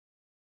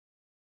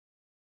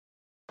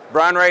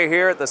Bryan Ray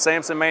here at the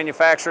Samson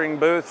Manufacturing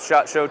booth,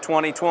 SHOT Show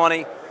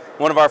 2020.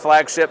 One of our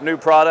flagship new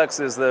products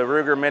is the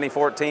Ruger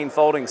Mini-14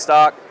 folding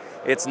stock.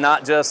 It's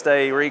not just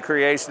a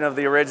recreation of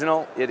the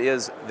original, it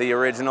is the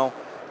original.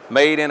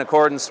 Made in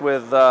accordance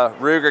with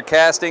Ruger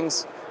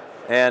castings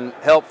and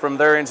help from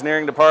their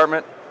engineering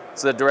department.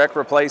 It's a direct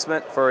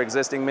replacement for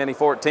existing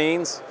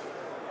Mini-14s.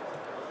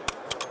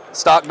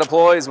 Stock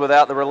deploys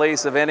without the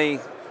release of any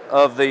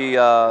of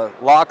the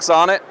locks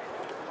on it.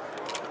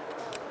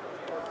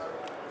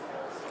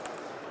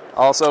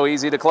 Also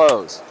easy to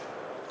close.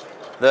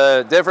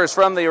 The differs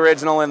from the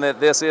original in that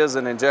this is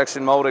an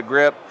injection molded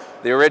grip.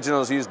 The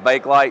originals use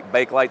Bakelite.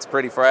 Bakelite's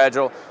pretty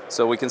fragile,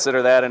 so we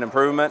consider that an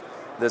improvement.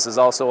 This is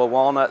also a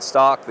walnut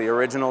stock. The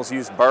originals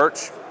use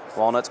birch.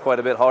 Walnut's quite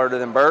a bit harder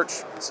than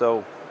birch,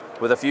 so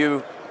with a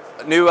few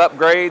new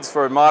upgrades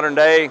for modern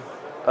day,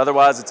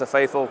 otherwise it's a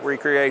faithful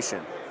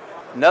recreation.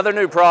 Another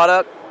new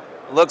product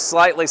looks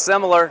slightly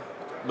similar,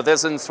 but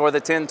this is for the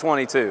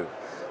 1022.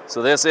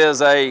 So this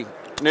is a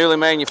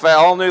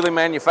all newly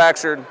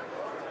manufactured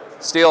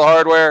steel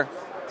hardware,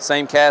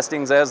 same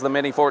castings as the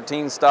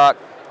Mini-14 stock,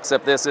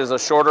 except this is a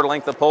shorter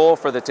length of pull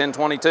for the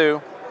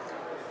 1022.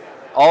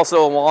 Also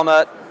a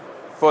walnut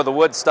for the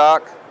wood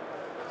stock,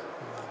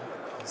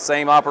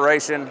 same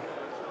operation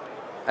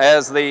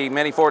as the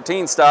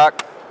Mini-14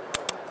 stock.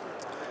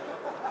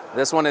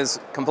 This one is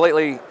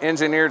completely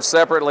engineered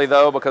separately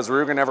though, because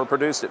Ruger never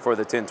produced it for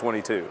the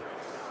 1022.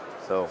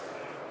 So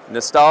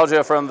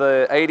nostalgia from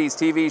the 80s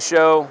TV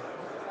show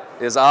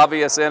is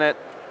obvious in it.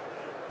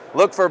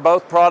 Look for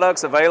both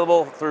products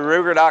available through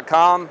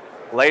Ruger.com,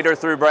 later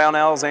through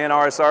Brownells and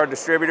RSR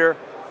distributor,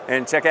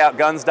 and check out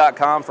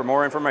guns.com for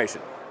more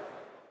information.